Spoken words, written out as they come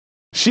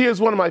She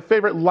is one of my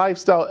favorite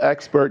lifestyle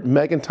expert.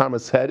 Megan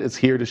Thomas Head is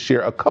here to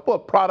share a couple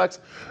of products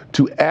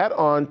to add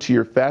on to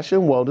your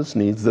fashion wellness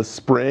needs this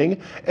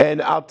spring.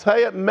 And I'll tell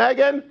you,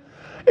 Megan,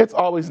 it's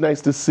always nice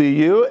to see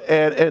you.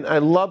 And I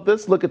love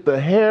this. Look at the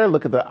hair,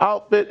 look at the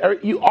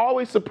outfit. You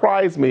always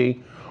surprise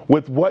me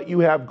with what you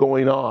have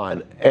going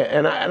on.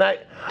 And I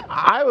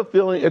have a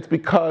feeling it's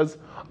because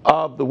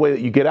of the way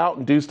that you get out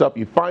and do stuff.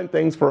 You find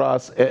things for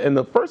us. And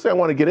the first thing I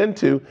want to get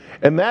into,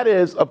 and that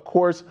is, of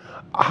course,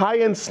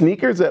 high-end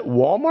sneakers at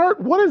Walmart.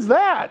 What is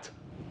that?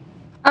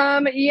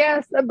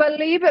 Yes,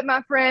 believe it,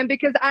 my friend,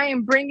 because I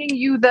am bringing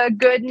you the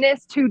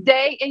goodness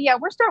today. And yeah,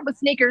 we're starting with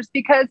sneakers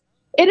because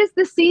it is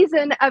the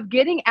season of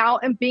getting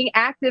out and being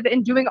active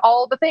and doing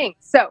all the things.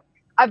 So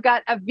I've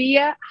got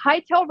Avia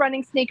high-tail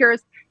running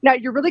sneakers. Now,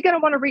 you're really going to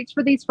want to reach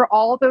for these for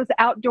all those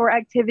outdoor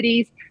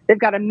activities. They've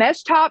got a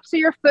mesh top so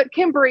your foot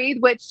can breathe,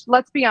 which,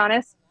 let's be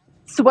honest,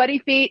 sweaty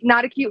feet,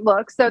 not a cute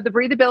look. So the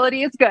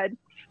breathability is good.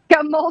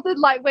 Got molded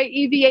lightweight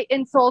EVA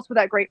insoles for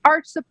that great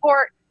arch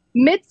support,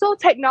 midsole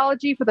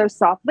technology for those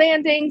soft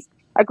landings,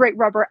 a great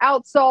rubber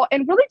outsole,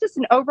 and really just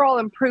an overall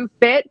improved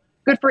fit.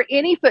 Good for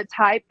any foot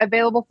type,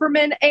 available for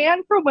men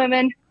and for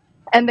women.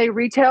 And they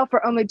retail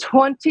for only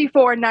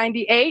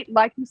 $24.98,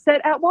 like you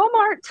said, at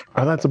Walmart.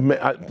 Oh, that's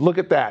look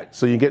at that.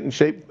 So you get in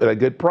shape at a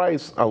good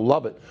price. I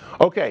love it.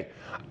 Okay,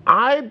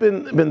 I've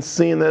been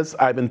seeing this.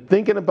 I've been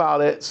thinking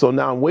about it. So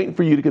now I'm waiting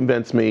for you to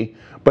convince me.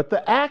 But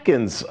the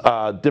Atkins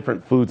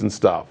different foods and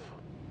stuff.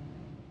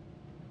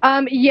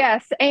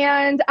 Yes,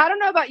 and I don't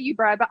know about you,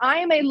 Brad, but I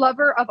am a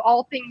lover of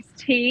all things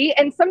tea.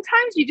 And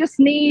sometimes you just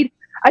need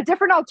a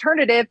different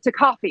alternative to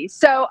coffee.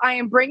 So I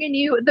am bringing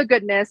you the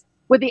goodness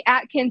with the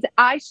Atkins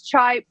Iced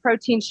Chai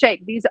Protein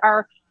Shake. These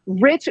are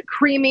rich,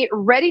 creamy,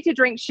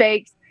 ready-to-drink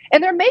shakes,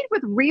 and they're made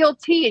with real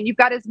tea, and you've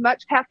got as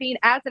much caffeine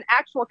as an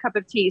actual cup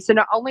of tea. So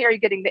not only are you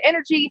getting the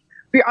energy,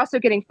 but you're also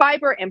getting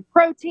fiber and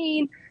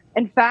protein.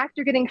 In fact,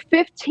 you're getting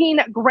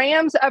 15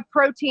 grams of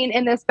protein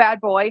in this bad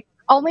boy,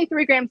 only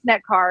 3 grams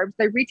net carbs.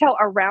 They retail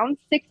around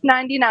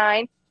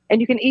 $6.99. And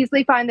you can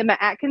easily find them at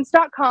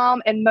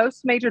Atkins.com and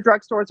most major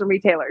drugstores and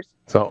retailers.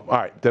 So, all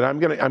right, then I'm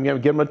gonna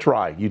give them a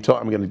try. I'm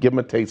gonna give them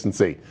a taste and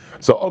see.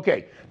 So,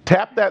 okay,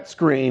 tap that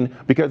screen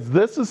because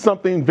this is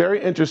something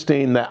very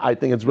interesting that I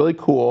think is really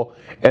cool,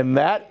 and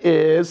that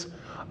is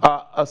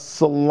a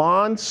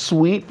salon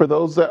suite for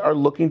those that are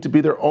looking to be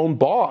their own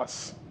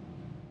boss.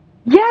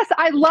 Yes,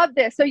 I love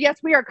this. So yes,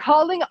 we are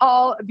calling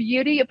all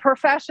beauty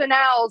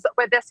professionals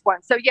with this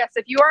one. So yes,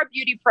 if you are a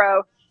beauty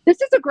pro, this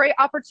is a great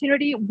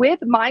opportunity with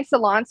My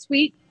Salon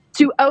Suite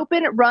to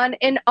open, run,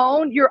 and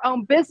own your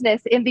own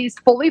business in these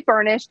fully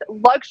furnished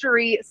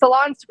luxury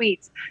salon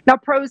suites. Now,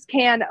 pros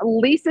can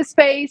lease a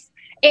space,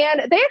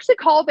 and they actually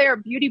call their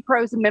Beauty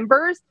Pros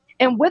members.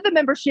 And with the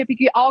membership, you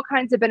get all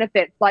kinds of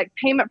benefits like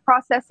payment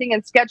processing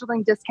and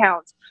scheduling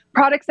discounts,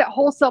 products at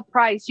wholesale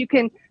price. You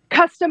can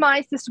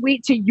customize the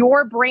suite to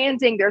your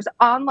branding. There's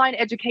online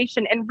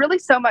education and really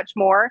so much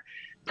more.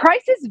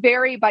 Prices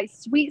vary by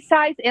suite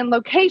size and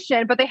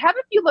location, but they have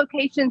a few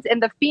locations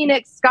in the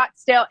Phoenix,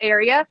 Scottsdale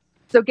area.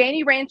 So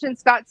Gainey Ranch in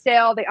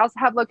Scottsdale. They also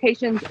have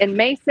locations in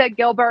Mesa,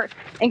 Gilbert,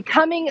 and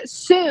coming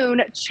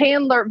soon,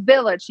 Chandler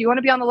Village. You want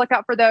to be on the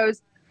lookout for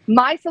those.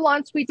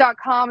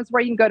 MySalonSuite.com is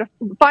where you can go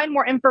to find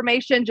more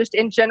information just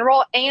in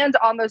general and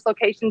on those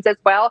locations as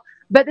well.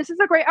 But this is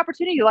a great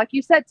opportunity, like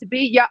you said, to be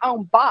your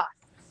own boss.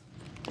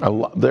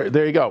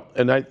 There you go.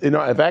 And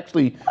I've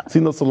actually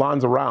seen those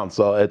salons around,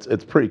 so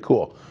it's pretty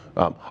cool.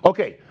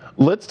 Okay,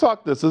 let's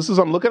talk this.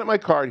 I'm looking at my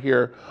card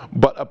here,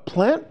 but a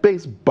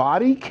plant-based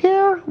body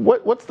care?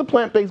 What's the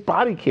plant-based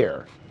body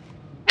care?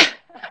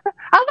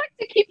 I like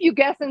to keep you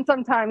guessing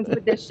sometimes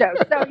with this show.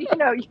 So,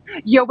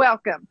 you're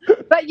welcome.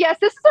 But yes,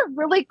 this is a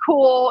really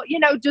cool,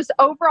 just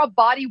overall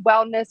body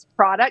wellness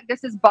product.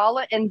 This is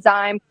Bala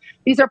Enzyme.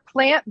 These are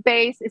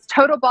plant-based. It's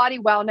total body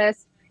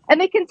wellness. And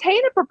they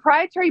contain a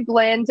proprietary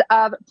blend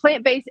of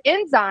plant-based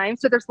enzymes.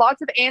 So there's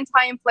lots of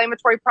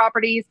anti-inflammatory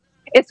properties.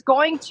 It's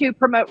going to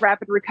promote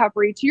rapid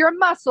recovery to your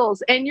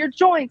muscles and your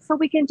joints so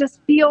we can just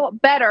feel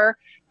better,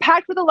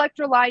 packed with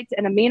electrolytes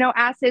and amino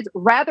acids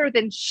rather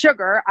than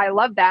sugar. I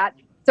love that.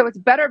 So it's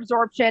better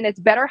absorption, it's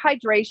better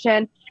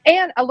hydration.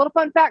 And a little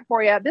fun fact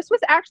for you, this was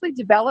actually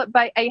developed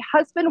by a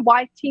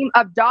husband-wife team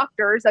of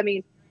doctors. I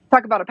mean,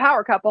 talk about a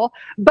power couple.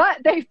 But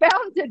they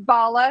founded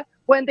Bala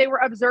when they were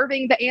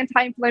observing the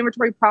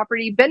anti-inflammatory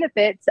property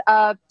benefits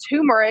of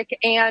turmeric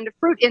and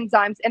fruit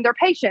enzymes in their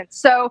patients.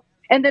 So,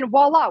 and then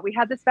voila, we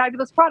had this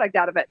fabulous product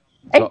out of it.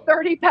 A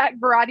 30-pack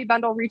variety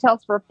bundle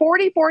retails for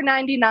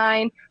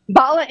 $44.99,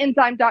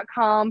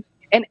 balaenzyme.com,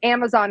 and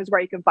Amazon is where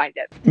you can find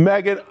it.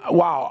 Megan,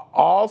 wow,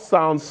 all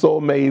sounds so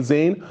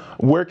amazing.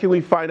 Where can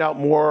we find out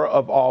more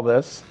of all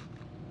this?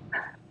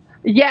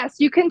 Yes,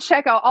 you can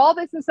check out all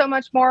this and so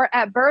much more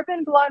at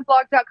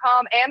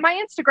bourbonblondeblog.com and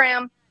my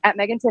Instagram at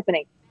Megan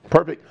Tiffany.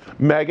 Perfect.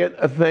 Megan,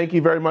 thank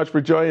you very much for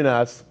joining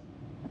us.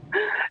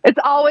 It's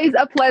always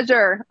a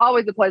pleasure.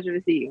 Always a pleasure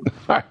to see you.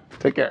 All right,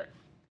 take care.